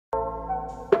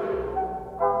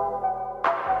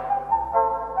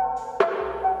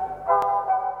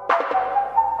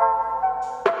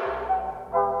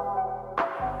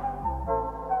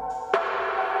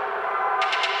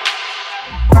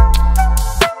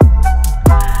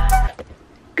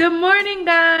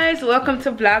guys, welcome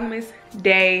to Vlogmas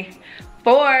day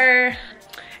 4.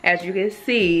 As you can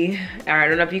see, I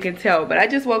don't know if you can tell, but I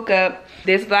just woke up.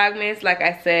 This Vlogmas, like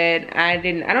I said, I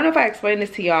don't know if I explained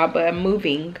this to y'all, but I'm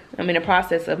moving. I'm in the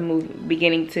process of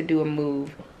beginning to do a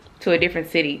move to a different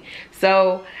city.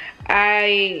 So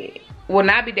I will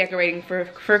not be decorating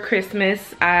for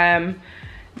Christmas. The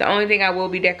only thing I will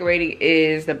be decorating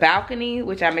is the balcony,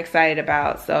 which I'm excited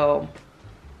about. So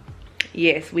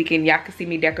yes, y'all can see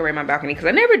me decorate my balcony because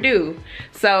I never do.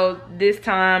 So this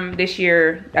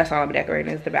year, that's all I'm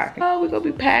decorating is the balcony. Oh, we're gonna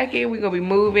be packing, we're gonna be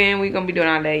moving, we're gonna be doing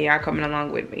all that. Y'all coming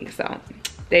along with me. So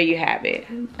there you have it.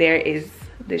 There is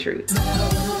the truth.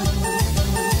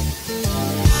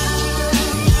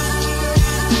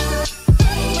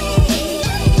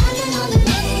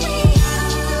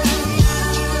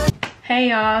 Hey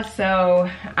y'all, so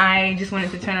I just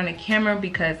wanted to turn on the camera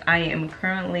because I am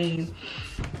currently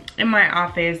in my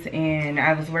office and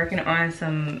I was working on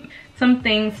some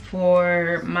things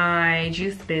for my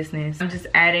juice business. I'm just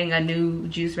adding a new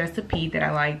juice recipe that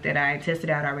I like, that I tested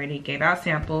out already, gave out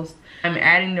samples. I'm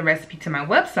adding the recipe to my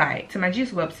website, to my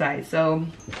juice website. So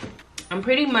I'm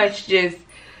pretty much just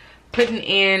putting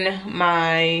in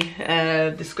my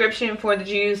description for the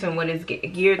juice and what it's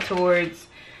geared towards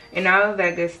and all of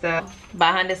that good stuff.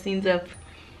 Behind the scenes of,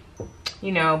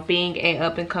 you know, being an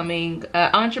up-and-coming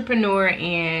entrepreneur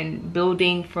and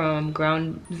building from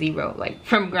ground zero, like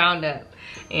from ground up,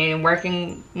 and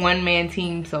working one-man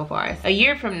team so far. A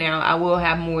year from now, I will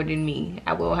have more than me.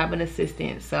 I will have an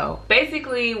assistant. So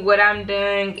basically what I'm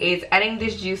doing is adding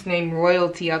this juice named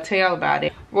Royalty. I'll tell y'all about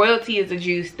it. Royalty is a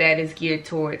juice that is geared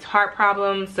towards heart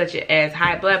problems such as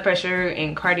high blood pressure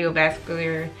and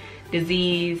cardiovascular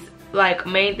disease, like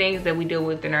main things that we deal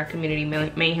with in our community,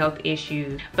 main health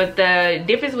issues. But the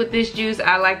difference with this juice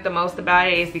I like the most about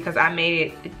it is because I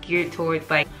made it geared towards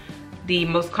like the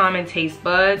most common taste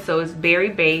buds. So it's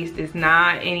berry based, it's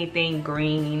not anything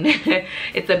green.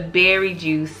 It's a berry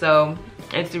juice, so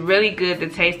it's really good. The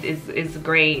taste is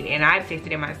great, and I've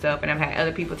tasted it myself and I've had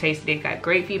other people taste it, got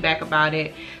great feedback about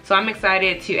it. So I'm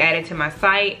excited to add it to my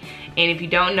site. And if you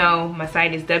don't know, my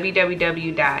site is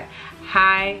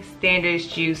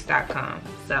www.highstandardsjuice.com.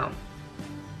 So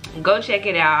go check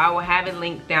it out. I will have it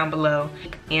linked down below.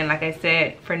 And like I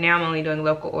said, for now I'm only doing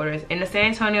local orders in the San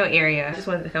Antonio area. I just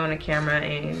wanted to come on the camera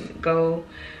and go,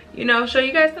 you know, show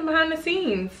you guys some behind the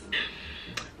scenes.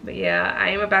 But yeah,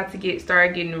 I am about to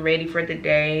start getting ready for the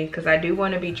day because I do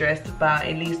want to be dressed about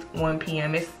at least 1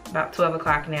 p.m. It's about 12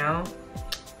 o'clock now.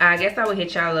 I guess I will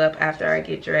hit y'all up after I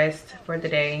get dressed for the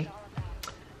day.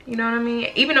 You know what I mean?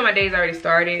 Even though my day's already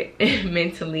started,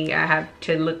 mentally I have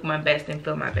to look my best and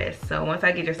feel my best. So once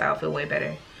I get dressed, I'll feel way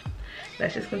better.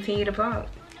 Let's just continue the vlog.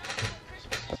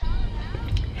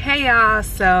 Hey y'all,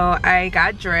 so I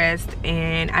got dressed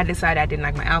and I decided I didn't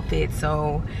like my outfit.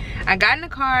 So I got in the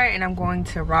car and I'm going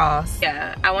to Ross.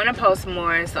 Yeah, I want to post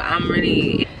more, so I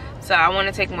want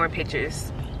to take more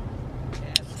pictures.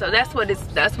 So that's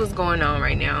what's going on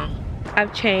right now.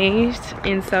 I've changed,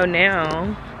 and so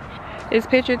now it's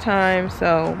picture time,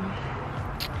 so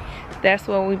that's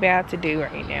what we're about to do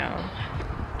right now.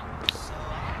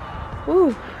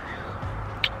 Woo.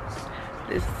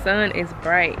 The sun is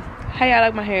bright. How y'all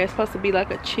like my hair? It's supposed to be like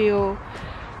a chill.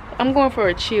 I'm going for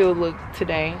a chill look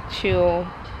today. Chill,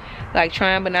 like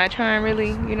trying but not trying,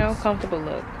 really, you know, comfortable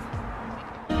look.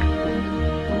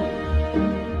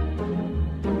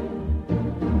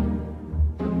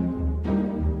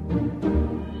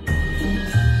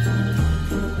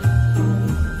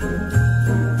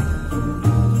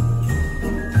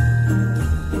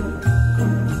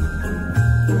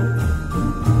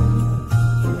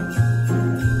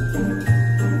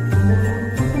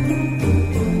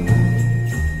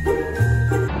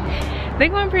 They're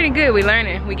going pretty good. We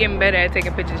learning. We getting better at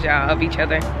taking pictures, y'all, of each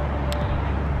other.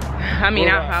 I mean,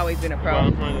 well, I've always been a pro.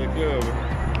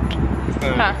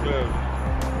 Huh?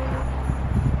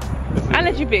 I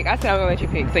let you pick. I said I'm gonna let you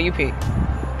pick, so you pick.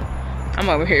 I'm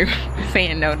over here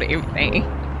saying no to everything.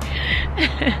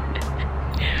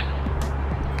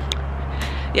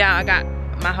 Yeah, I got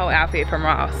my whole outfit from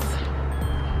Ross.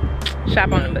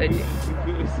 Shop on the budget.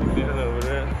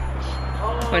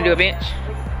 Wanna do a bench?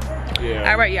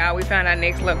 Yeah. All right, y'all, we found our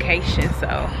next location,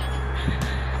 so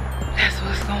that's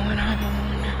what's going on.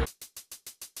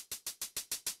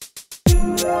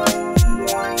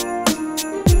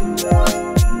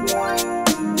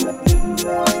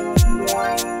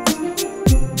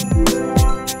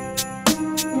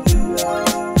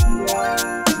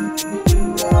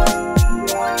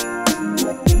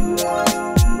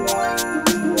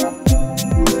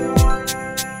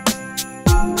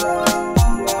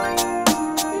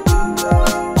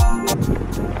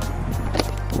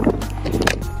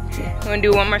 Wanna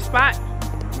do one more spot?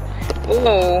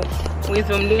 Oh, we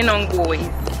zoomed in on boys.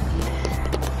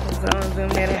 So I'll zoom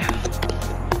that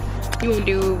out. You wanna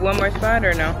do one more spot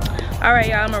or no? All right,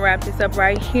 y'all, I'm gonna wrap this up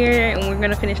right here and we're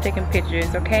gonna finish taking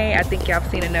pictures, okay? I think y'all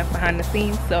seen enough behind the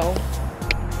scenes, so.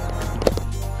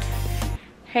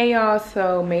 Hey y'all,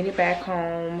 so made it back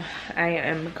home. I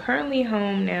am currently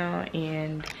home now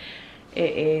and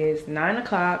it is 9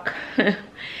 o'clock.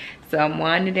 So I'm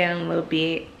winding down a little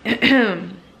bit.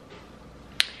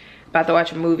 About to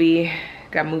watch a movie.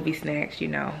 Got movie snacks, you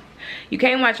know. You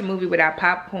can't watch a movie without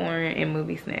popcorn and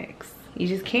movie snacks. You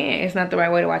just can't. It's not the right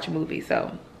way to watch a movie,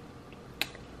 so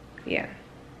yeah.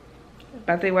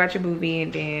 About to watch a movie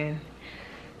and then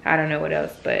I don't know what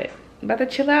else, but about to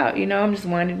chill out, you know. I'm just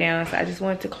winding down, so I just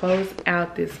wanted to close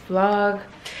out this vlog.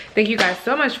 Thank you guys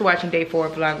so much for watching day 4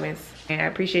 of Vlogmas, and I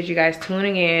appreciate you guys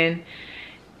tuning in.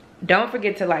 Don't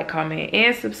forget to like, comment,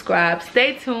 and subscribe.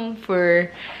 Stay tuned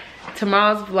for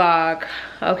tomorrow's vlog,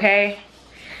 okay?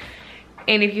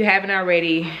 And if you haven't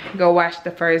already, go watch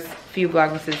the first few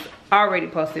Vlogmases already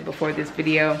posted before this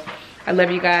video. I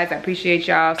love you guys. I appreciate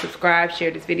y'all. Subscribe,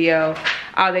 share this video,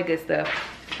 all that good stuff.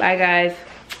 Bye guys.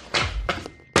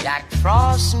 Like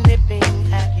frost nipping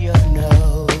at your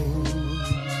nose.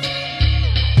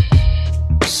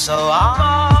 So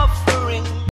I'm